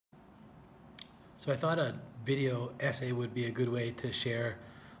So I thought a video essay would be a good way to share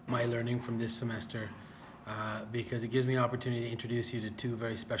my learning from this semester because it gives me an opportunity to introduce you to two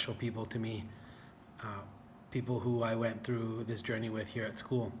very special people to me, people who I went through this journey with here at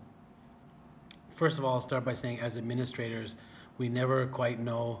school. First of all, I'll start by saying as administrators, we never quite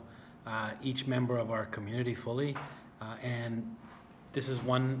know each member of our community fully, and this is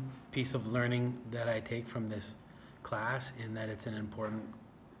one piece of learning that I take from this class, in that it's an important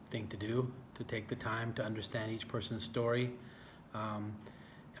thing to do, to take the time to understand each person's story,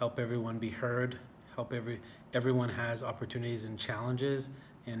 help everyone be heard, everyone has opportunities and challenges,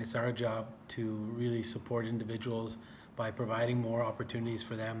 and it's our job to really support individuals by providing more opportunities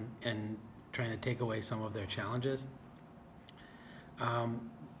for them and trying to take away some of their challenges.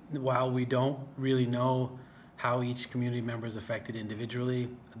 While we don't really know how each community member is affected individually,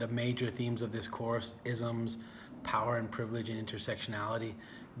 the major themes of this course, isms, power and privilege, and intersectionality,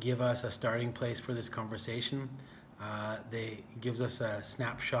 give us a starting place for this conversation. They gives us a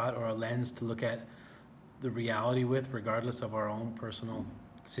snapshot or a lens to look at the reality with, regardless of our own personal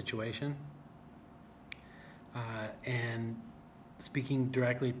situation. And speaking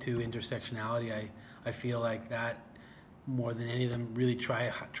directly to intersectionality, I feel like that, more than any of them, really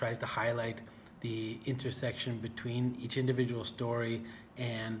tries to highlight the intersection between each individual story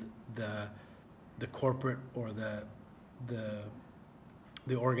and the corporate or the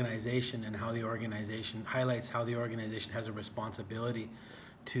organization, and how the organization highlights how the organization has a responsibility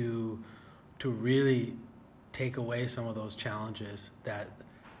to really take away some of those challenges that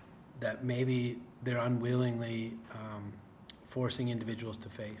maybe they're unwillingly forcing individuals to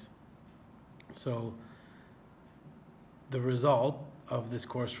face. So the result of this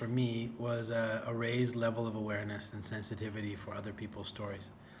course for me was a raised level of awareness and sensitivity for other people's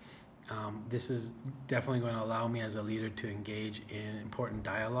stories. This is definitely going to allow me as a leader to engage in important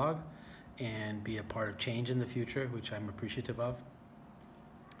dialogue and be a part of change in the future, which I'm appreciative of.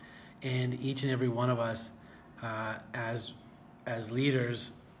 And each and every one of us, as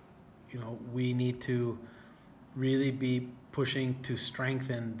leaders, we need to really be pushing to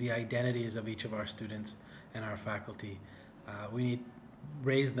strengthen the identities of each of our students and our faculty. We need to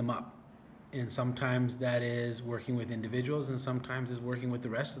raise them up. And sometimes that is working with individuals, and sometimes is working with the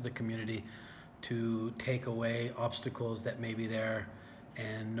rest of the community to take away obstacles that may be there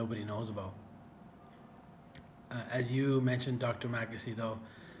and nobody knows about. As you mentioned, Dr. Mackesy, though,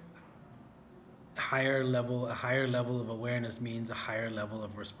 a higher level of awareness means a higher level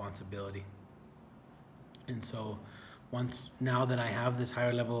of responsibility. And so now that I have this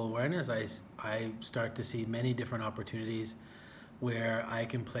higher level of awareness, I start to see many different opportunities where I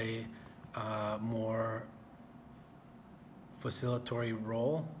can play a more facilitatory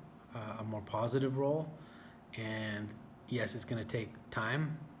role, a more positive role. And yes, it's going to take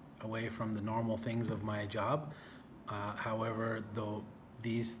time away from the normal things of my job. However, though,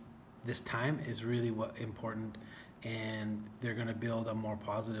 this time is really important, and they're going to build a more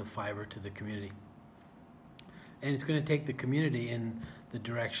positive fiber to the community. And it's going to take the community in the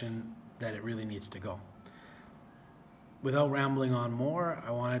direction that it really needs to go. Without rambling on more,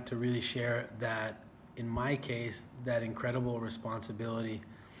 I wanted to really share that, in my case, that incredible responsibility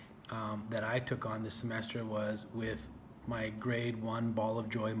that I took on this semester was with my grade 1 ball of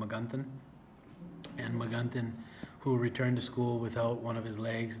joy, Magunthan. And Magunthan, who returned to school without one of his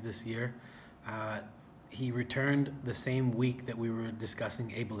legs this year, he returned the same week that we were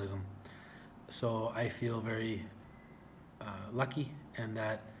discussing ableism. So I feel very lucky, and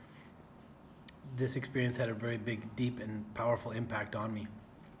that this experience had a very big, deep, and powerful impact on me.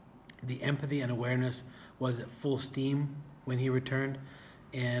 The empathy and awareness was at full steam when he returned,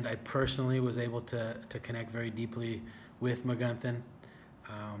 and I personally was able to connect very deeply with Magunthan.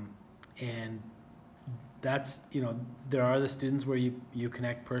 And that's, there are the students where you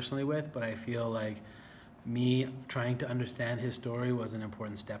connect personally with, but I feel like me trying to understand his story was an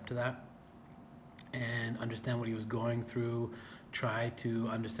important step to that, and understand what he was going through, try to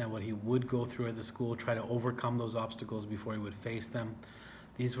understand what he would go through at the school, try to overcome those obstacles before he would face them.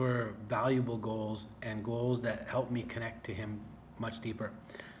 These were valuable goals, and goals that helped me connect to him much deeper.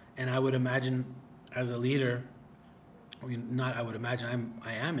 And I would imagine, as a leader, I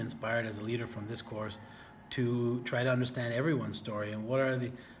am inspired as a leader from this course to try to understand everyone's story, and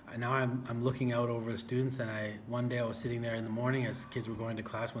now I'm looking out over the students, and one day I was sitting there in the morning as kids were going to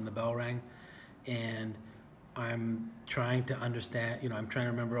class when the bell rang, and I'm trying to understand, I'm trying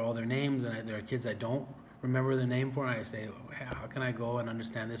to remember all their names, and there are kids I don't remember the name for, and I say, how can I go and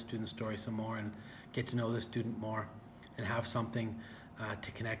understand this student's story some more, and get to know this student more, and have something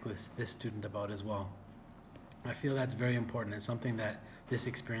to connect with this student about as well. I feel that's very important, and something that this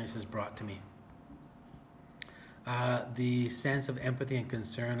experience has brought to me. The sense of empathy and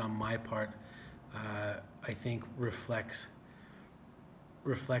concern on my part, I think reflects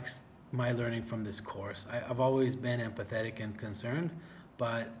my learning from this course. I've always been empathetic and concerned,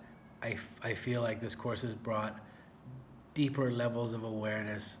 but I feel like this course has brought deeper levels of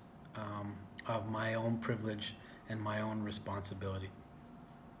awareness of my own privilege and my own responsibility.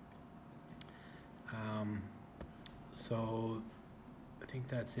 So I think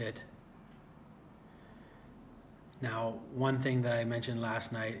that's it. Now, one thing that I mentioned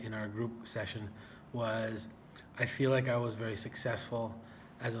last night in our group session was I feel like I was very successful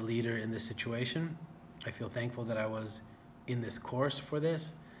as a leader in this situation. I feel thankful that I was in this course for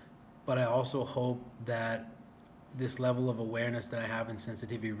this, but I also hope that this level of awareness that I have and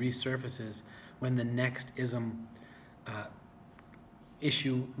sensitivity resurfaces when the next ISM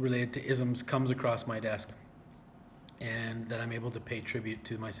issue related to ISMs comes across my desk, and that I'm able to pay tribute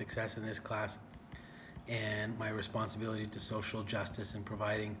to my success in this class and my responsibility to social justice and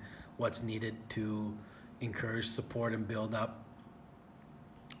providing what's needed to encourage, support, and build up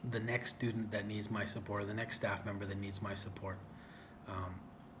the next student that needs my support, or the next staff member that needs my support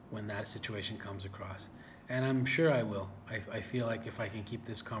when that situation comes across. And I'm sure I will. I feel like if I can keep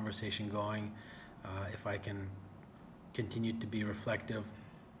this conversation going, if I can continue to be reflective,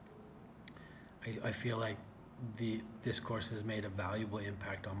 I feel like this course has made a valuable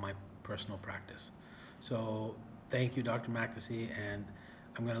impact on my personal practice. So thank you, Dr. Makdisi, and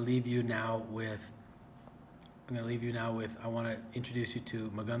I'm going to leave you now with, I want to introduce you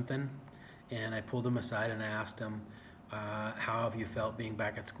to Magunthan, and I pulled him aside and I asked him, how have you felt being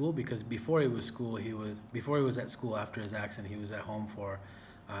back at school? Because before he was at school after his accident, he was at home for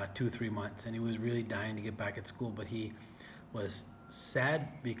 2-3 months, and he was really dying to get back at school, but he was sad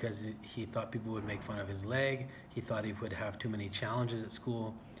because he thought people would make fun of his leg. He thought he would have too many challenges at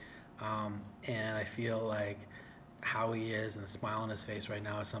school. And I feel like how he is and the smile on his face right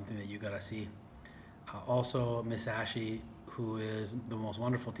now is something that you gotta see. Also, Miss Ashy, who is the most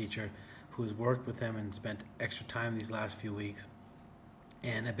wonderful teacher, who's worked with him and spent extra time these last few weeks,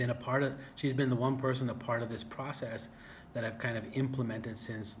 and have been she's been the one person a part of this process that I've kind of implemented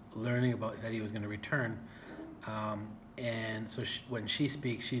since learning about that he was going to return. And so when she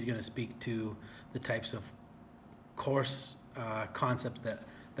speaks, she's going to speak to the types of course concepts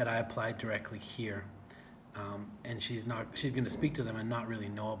that I applied directly here. And she's going to speak to them and not really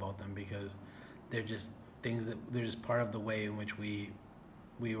know about them, because they're just things they're just part of the way in which we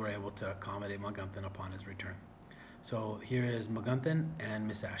were able to accommodate Magunthan upon his return. So here is Magunthan and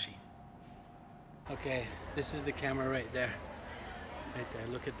Miss Ashy. Okay, this is the camera right there. Right there,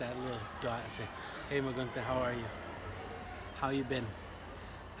 look at that little dot and say, hey Magunthan, how are you? How you been?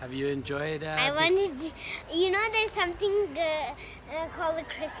 Have you enjoyed I wanted to, there's something called a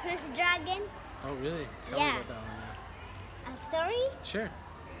Christmas dragon. Oh really? Tell me about that one. A story? Sure.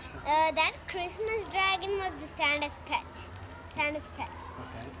 That Christmas dragon was the Santa's pet. Santa's pet.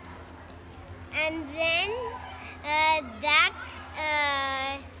 Okay. And then that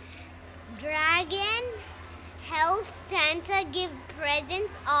dragon helped Santa give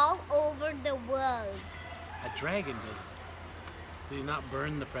presents all over the world. A dragon did? Did he not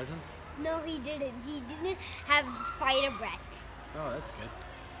burn the presents? No, he didn't. He didn't have fire breath. Oh, that's good.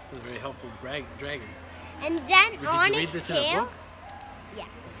 That's a very helpful dragon. And then Did on you read his this in a tail, book? yeah,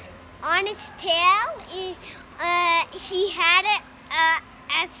 on his tail, he had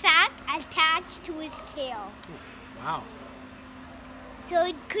a sack attached to his tail. Wow. So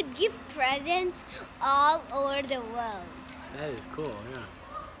it could give presents all over the world. That is cool, yeah.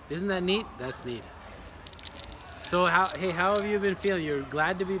 Isn't that neat? That's neat. So how have you been feeling? You're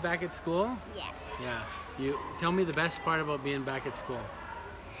glad to be back at school? Yes. Yeah. You tell me the best part about being back at school.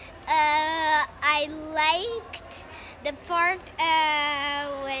 I liked the part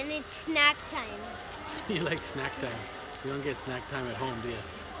when it's snack time. You like snack time. You don't get snack time at home, do you?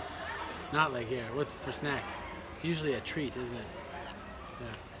 Not like here. What's for snack? It's usually a treat, isn't it? Yeah.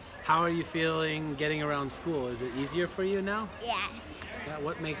 How are you feeling getting around school? Is it easier for you now? Yes. Yeah,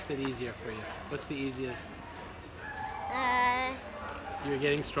 what makes it easier for you? What's the easiest? You're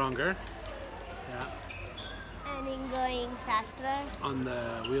getting stronger. Yeah. And I'm going faster. On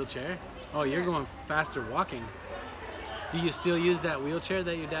the wheelchair? Oh, you're going faster walking. Do you still use that wheelchair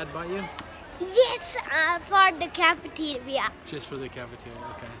that your dad bought you? Yes, for the cafeteria. Just for the cafeteria,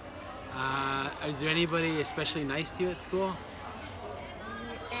 okay. Is there anybody especially nice to you at school?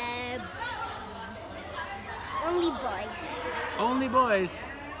 Only boys. Only boys?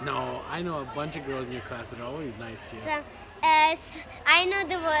 No, I know a bunch of girls in your class that are always nice to you. So, I know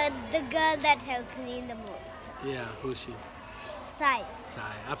the girl that helps me the most. Yeah, who's she? Sai.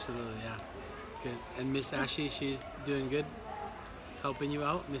 Sai, absolutely, yeah. Good. And Miss Ashley, she's doing good, helping you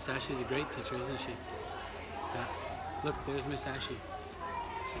out. Miss Ashley's a great teacher, isn't she? Yeah. Look, there's Miss Ashley.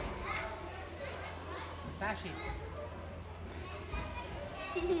 Miss Ashley.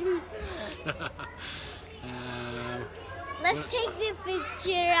 Let's take the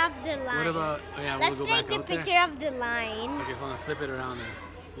picture of the line. What about? Oh yeah, Let's we'll go take back the out there. picture of the line. Okay, hold on. Flip it around then.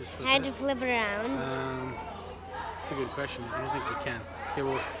 Just flip I had it. to flip it around. That's a good question. I don't think you can. Okay,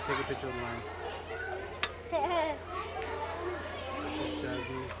 we'll take a picture of the line. This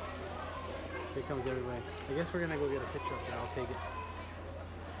Jasmine. Here comes everybody. I guess we're gonna go get a picture up there. I'll take it.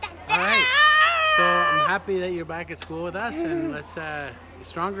 All right. So I'm happy that you're back at school with us, and let's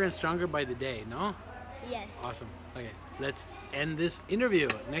stronger and stronger by the day. No? Yes. Awesome. Okay, let's end this interview.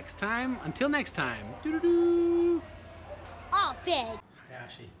 Next time. Until next time. Doo-doo-doo. Off it. Hi,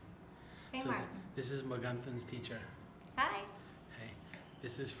 Ashi. Hey, So Martin. this is Maganthan's teacher. Hi. Hey,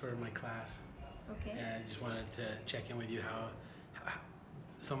 this is for my class. Okay. And I just wanted to check in with you how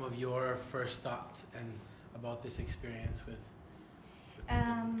some of your first thoughts and about this experience with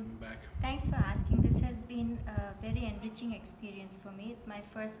coming back. Thanks for asking. This has been a very enriching experience for me. It's my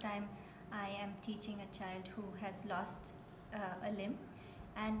first time I am teaching a child who has lost a limb.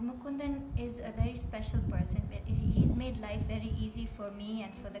 And Mukundan is a very special person. He's made life very easy for me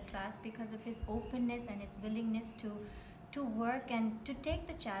and for the class because of his openness and his willingness to work and to take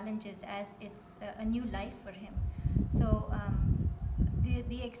the challenges as it's a new life for him. So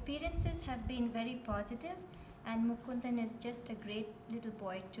the experiences have been very positive, and Mukundan is just a great little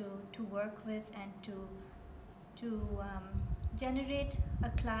boy to work with and to generate a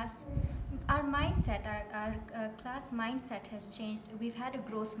class. Our mindset, our class mindset has changed. We've had a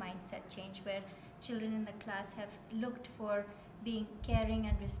growth mindset change where children in the class have looked for being caring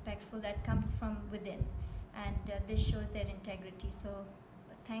and respectful that comes from within, and this shows their integrity. So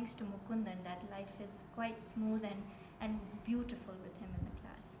thanks to Mukundan, that life is quite smooth and beautiful with him in the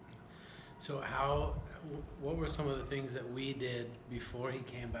class. So what were some of the things that we did before he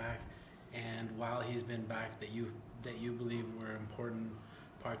came back and while he's been back that you believe were important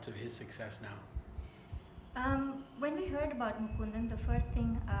parts of his success now? When we heard about Mukundan, the first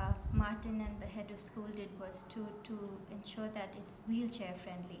thing Martin and the head of school did was to ensure that it's wheelchair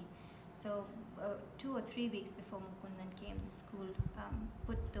friendly. So 2 or 3 weeks before Mukundan came, the school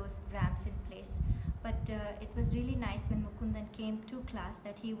put those ramps in place. But it was really nice when Mukundan came to class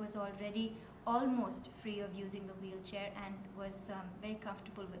that he was already almost free of using the wheelchair and was very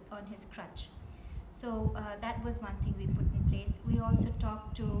comfortable on his crutch. So that was one thing we put in place. We also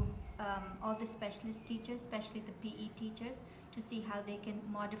talked to all the specialist teachers, especially the PE teachers, to see how they can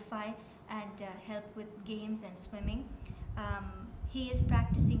modify and help with games and swimming. He is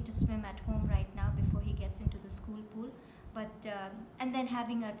practicing to swim at home right now before he gets into the school pool. But and then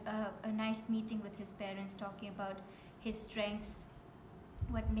having a nice meeting with his parents, talking about his strengths,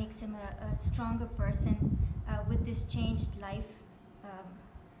 what makes him a stronger person with this changed life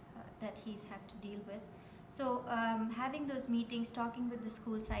that he's had to deal with. So having those meetings, talking with the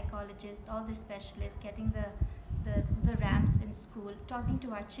school psychologist, all the specialists, getting the ramps in school, talking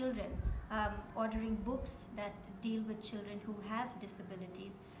to our children, ordering books that deal with children who have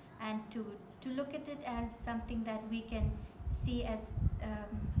disabilities, and to look at it as something that we can see as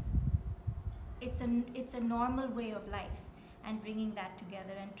it's a normal way of life, and bringing that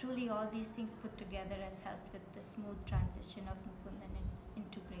together. And truly all these things put together has helped with the smooth transition of Mukundan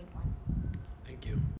into grade 1. Thank you.